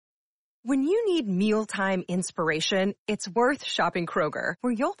When you need mealtime inspiration, it's worth shopping Kroger,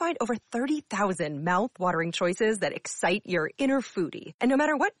 where you'll find over 30,000 mouth-watering choices that excite your inner foodie. And no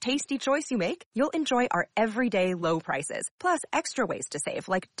matter what tasty choice you make, you'll enjoy our everyday low prices, plus extra ways to save,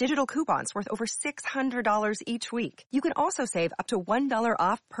 like digital coupons worth over $600 each week. You can also save up to $1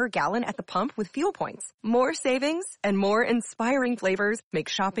 off per gallon at the pump with fuel points. More savings and more inspiring flavors make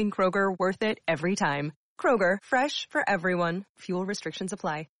shopping Kroger worth it every time. Kroger, fresh for everyone. Fuel restrictions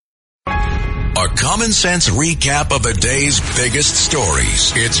apply. A common sense recap of the day's biggest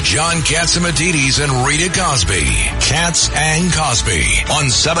stories. It's John Catsimatidis and Rita Cosby. Katz and Cosby on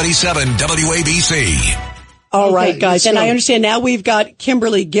 77 WABC. All right, guys. And I understand now we've got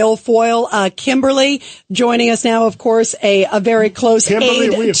Kimberly Guilfoyle. Kimberly joining us now, of course, a very close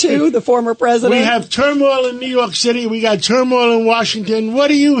aide to the former president. We have turmoil in New York City. We got turmoil in Washington. What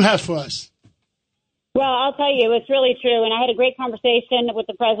do you have for us? Well, I'll tell you, it's really true. And I had a great conversation with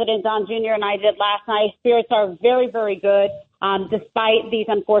the president, Don Jr., and I did last night. Spirits are very, very good, despite these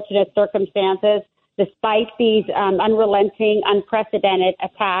unfortunate circumstances, despite these unrelenting, unprecedented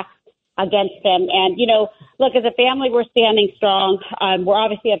attacks against him. And, you know, look, as a family, we're standing strong. We're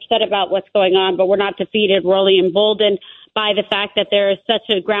obviously upset about what's going on, but we're not defeated. We're only emboldened by the fact that there is such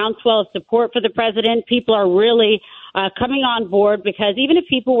a groundswell of support for the president. People are really coming on board, because even if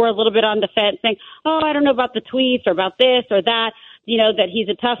people were a little bit on the fence saying, oh, I don't know about the tweets or about this or that, you know, that he's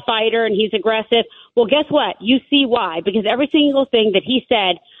a tough fighter and he's aggressive. Well, guess what? You see why, because every single thing that he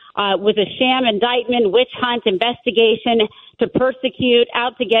said was a sham indictment, witch hunt, investigation to persecute,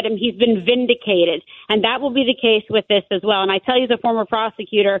 out to get him. He's been vindicated. And that will be the case with this as well. And I tell you, as a former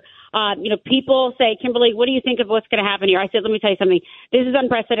prosecutor, you know, people say, Kimberly, what do you think of what's going to happen here? I said, let me tell you something. This is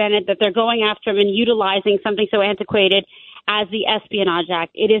unprecedented that they're going after him and utilizing something so antiquated as the Espionage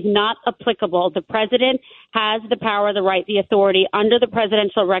Act. It is not applicable. The president has the power, the right, the authority under the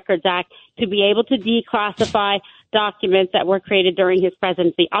Presidential Records Act to be able to declassify documents that were created during his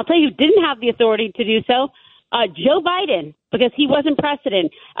presidency. I'll tell you who didn't have the authority to do so, Joe Biden, because he wasn't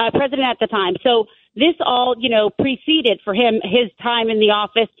president at the time. So this all, you know, preceded for him his time in the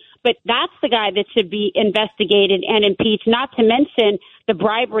office. But that's the guy that should be investigated and impeached, not to mention the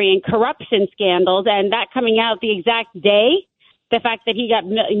bribery and corruption scandals, and that coming out the exact day, the fact that he got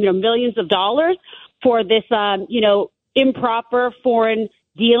millions of dollars for this, improper foreign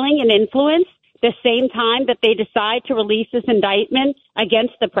dealing and influence, the same time that they decide to release this indictment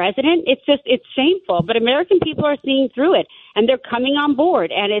against the president. It's shameful. But American people are seeing through it, and they're coming on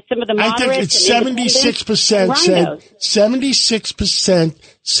board. And it's some of the moderates. I think it's 76% 76%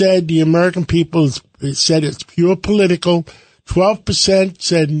 said the American people said it's pure political. 12%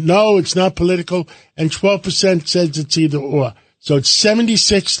 said no, it's not political, and 12% said it's either or. So it's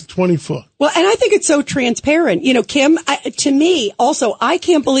 76-24. Well, and I think it's so transparent. You know, Kim, to me, also, I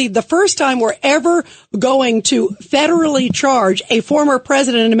can't believe the first time we're ever going to federally charge a former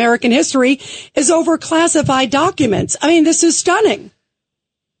president in American history is over classified documents. I mean, this is stunning.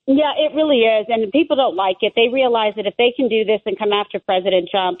 Yeah, it really is. And people don't like it. They realize that if they can do this and come after President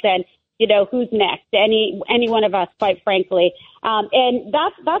Trump, then, you know, who's next? Any one of us, quite frankly. And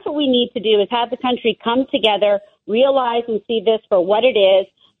that's what we need to do, is have the country come together, realize and see this for what it is.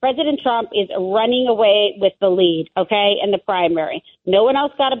 President Trump is running away with the lead, okay, in the primary. No one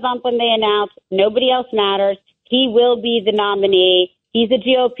else got a bump when they announced. Nobody else matters. He will be the nominee. He's a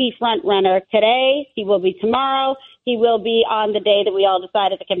GOP front runner today. He will be tomorrow. He will be on the day that we all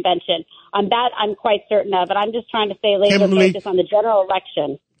decide at the convention. That I'm quite certain of. But I'm just trying to stay laser focused on the general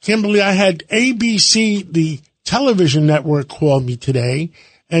election. Kimberly, I had ABC, the television network, call me today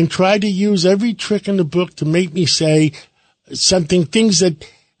and tried to use every trick in the book to make me say things that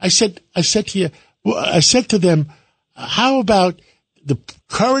I said to them, how about the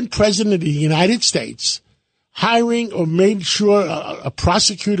current president of the United States hiring or made sure a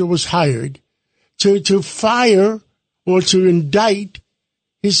prosecutor was hired to fire or to indict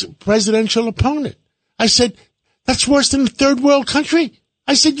his presidential opponent? I said, that's worse than a third world country.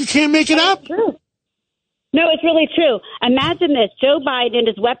 I said, you can't make it up. True. No, it's really true. Imagine this. Joe Biden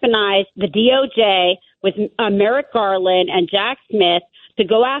has weaponized the DOJ with Merrick Garland and Jack Smith to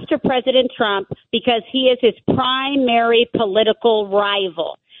go after President Trump because he is his primary political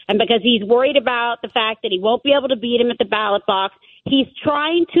rival. And because he's worried about the fact that he won't be able to beat him at the ballot box, he's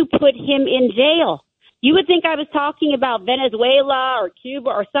trying to put him in jail. You would think I was talking about Venezuela or Cuba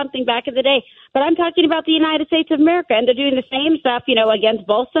or something back in the day, but I'm talking about the United States of America, and they're doing the same stuff, you know, against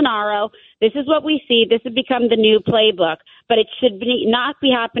Bolsonaro. This is what we see. This has become the new playbook, but it should not be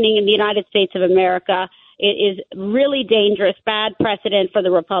happening in the United States of America. It is really dangerous, bad precedent for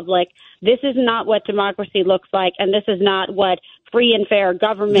the republic. This is not what democracy looks like, and this is not what free and fair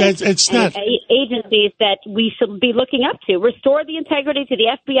government it's not agencies that we should be looking up to. Restore the integrity to the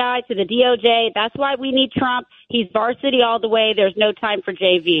FBI, to the DOJ. That's why we need Trump. He's varsity all the way. There's no time for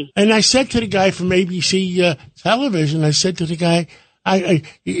JV. And I said to the guy from ABC television, I said to the guy, I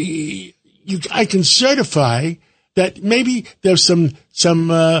can certify that maybe there's some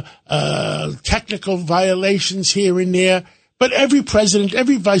technical violations here and there. But every president,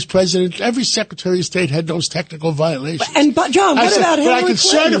 every vice president, every secretary of state had those technical violations. But John, what about Hillary Clinton? But I can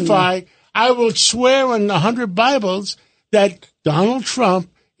certify, I will swear on 100 Bibles that Donald Trump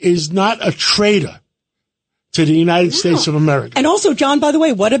is not a traitor to the United States of America. And also, John, by the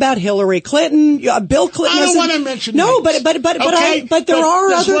way, what about Hillary Clinton, Bill Clinton? I don't want to mention no, names. but there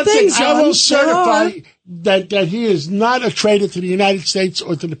are other things, John. I will certify that he is not a traitor to the United States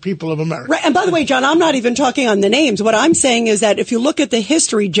or to the people of America. Right. And by the way, John, I'm not even talking on the names. What I'm saying is that if you look at the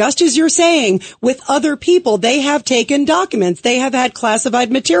history, just as you're saying, with other people, they have taken documents. They have had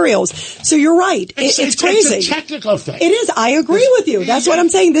classified materials. So you're right. It's crazy. It's a technical thing. It is. I agree with you. That's what I'm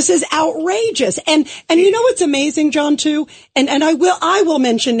saying. This is outrageous. And you know what's amazing, John, too? And I will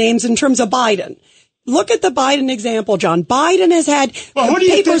mention names in terms of Biden. Look at the Biden example, John. Biden has had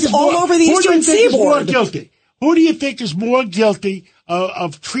papers all over the Eastern Seaboard. Who do you think is more guilty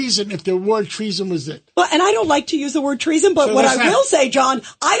of treason if the word treason was it? Well, and I don't like to use the word treason, but what I will say, John,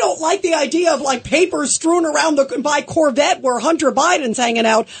 I don't like the idea of like papers strewn around by Corvette where Hunter Biden's hanging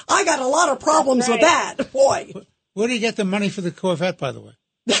out. I got a lot of problems with that. Boy. Where do you get the money for the Corvette, by the way?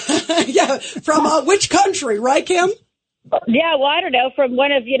 Yeah, from which country, right, Kim? Yeah, well, I don't know, from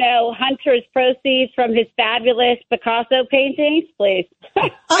one of, Hunter's proceeds from his fabulous Picasso paintings, please.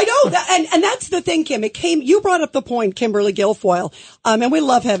 I know that, and that's the thing, Kim. You brought up the point, Kimberly Guilfoyle, and we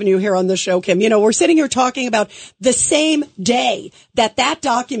love having you here on the show, Kim. We're sitting here talking about the same day that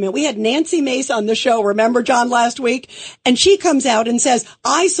document. We had Nancy Mace on the show, remember, John, last week? And she comes out and says,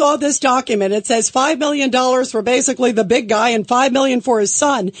 I saw this document. It says $5 million for basically the big guy and $5 million for his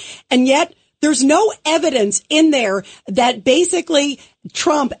son. And yet, there's no evidence in there that basically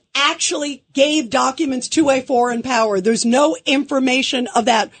Trump actually gave documents to a foreign power. There's no information of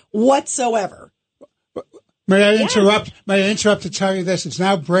that whatsoever. May I interrupt? May I interrupt to tell you this? It's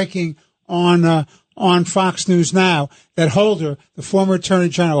now breaking on Fox News now that Holder, the former Attorney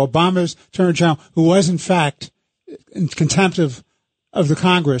General, Obama's Attorney General, who was in fact in contempt of the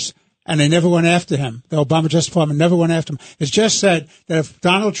Congress, and they never went after him. The Obama Justice Department never went after him. It's just said that if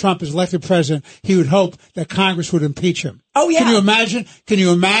Donald Trump is elected president, he would hope that Congress would impeach him. Oh, yeah. Can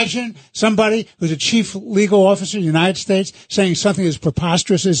you imagine somebody who's a chief legal officer in the United States saying something as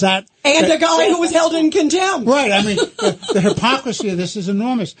preposterous as that? And a guy who was held in contempt. Right. I mean, the hypocrisy of this is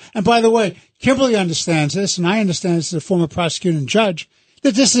enormous. And by the way, Kimberly understands this, and I understand this as a former prosecuting judge,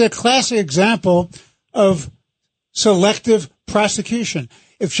 that this is a classic example of selective prosecution.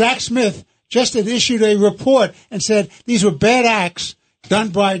 If Jack Smith just had issued a report and said these were bad acts done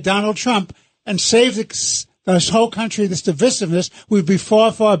by Donald Trump and saved this whole country, this divisiveness, we'd be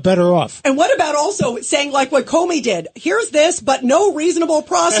far, far better off. And what about also saying like what Comey did? Here's this, but no reasonable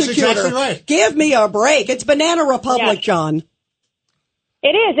prosecutor. That's exactly right. Give me a break. It's Banana Republic, yeah. John. It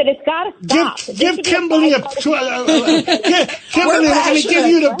is, and it's got to stop. Give Kimberly Kimberly, I'm going to give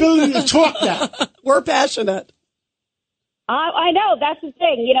you the ability to talk now. We're passionate. I know, that's the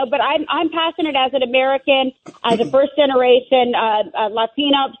thing, but I'm passionate as an American, as a first generation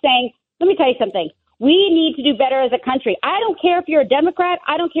Latino, saying, let me tell you something. We need to do better as a country. I don't care if you're a Democrat.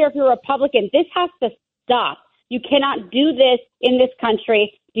 I don't care if you're a Republican. This has to stop. You cannot do this in this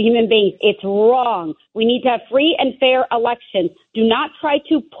country to human beings. It's wrong. We need to have free and fair elections. Do not try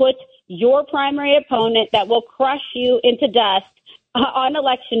to put your primary opponent that will crush you into dust on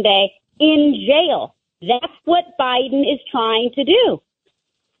Election Day in jail. That's what Biden is trying to do.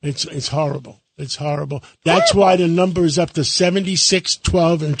 It's horrible. It's horrible. That's why the number is up to 76,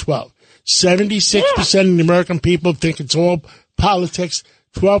 12, and 12. 76% of the American people think it's all politics.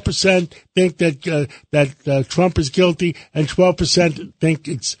 12% think that Trump is guilty, and 12% think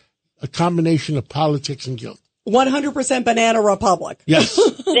it's a combination of politics and guilt. 100% Banana Republic. Yes.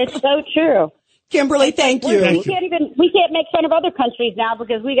 It's so true. Kimberly, thank you. We can't make fun of other countries now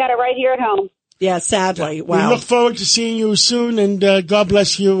because we got it right here at home. Yeah, sadly. Wow. We look forward to seeing you soon, and God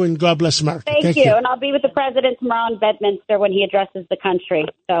bless you, and God bless America. Thank you. And I'll be with the president tomorrow in Bedminster when he addresses the country.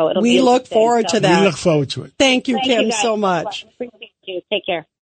 So we look forward to that. We look forward to it. Thank you, Kim, so much. Appreciate you. Take care.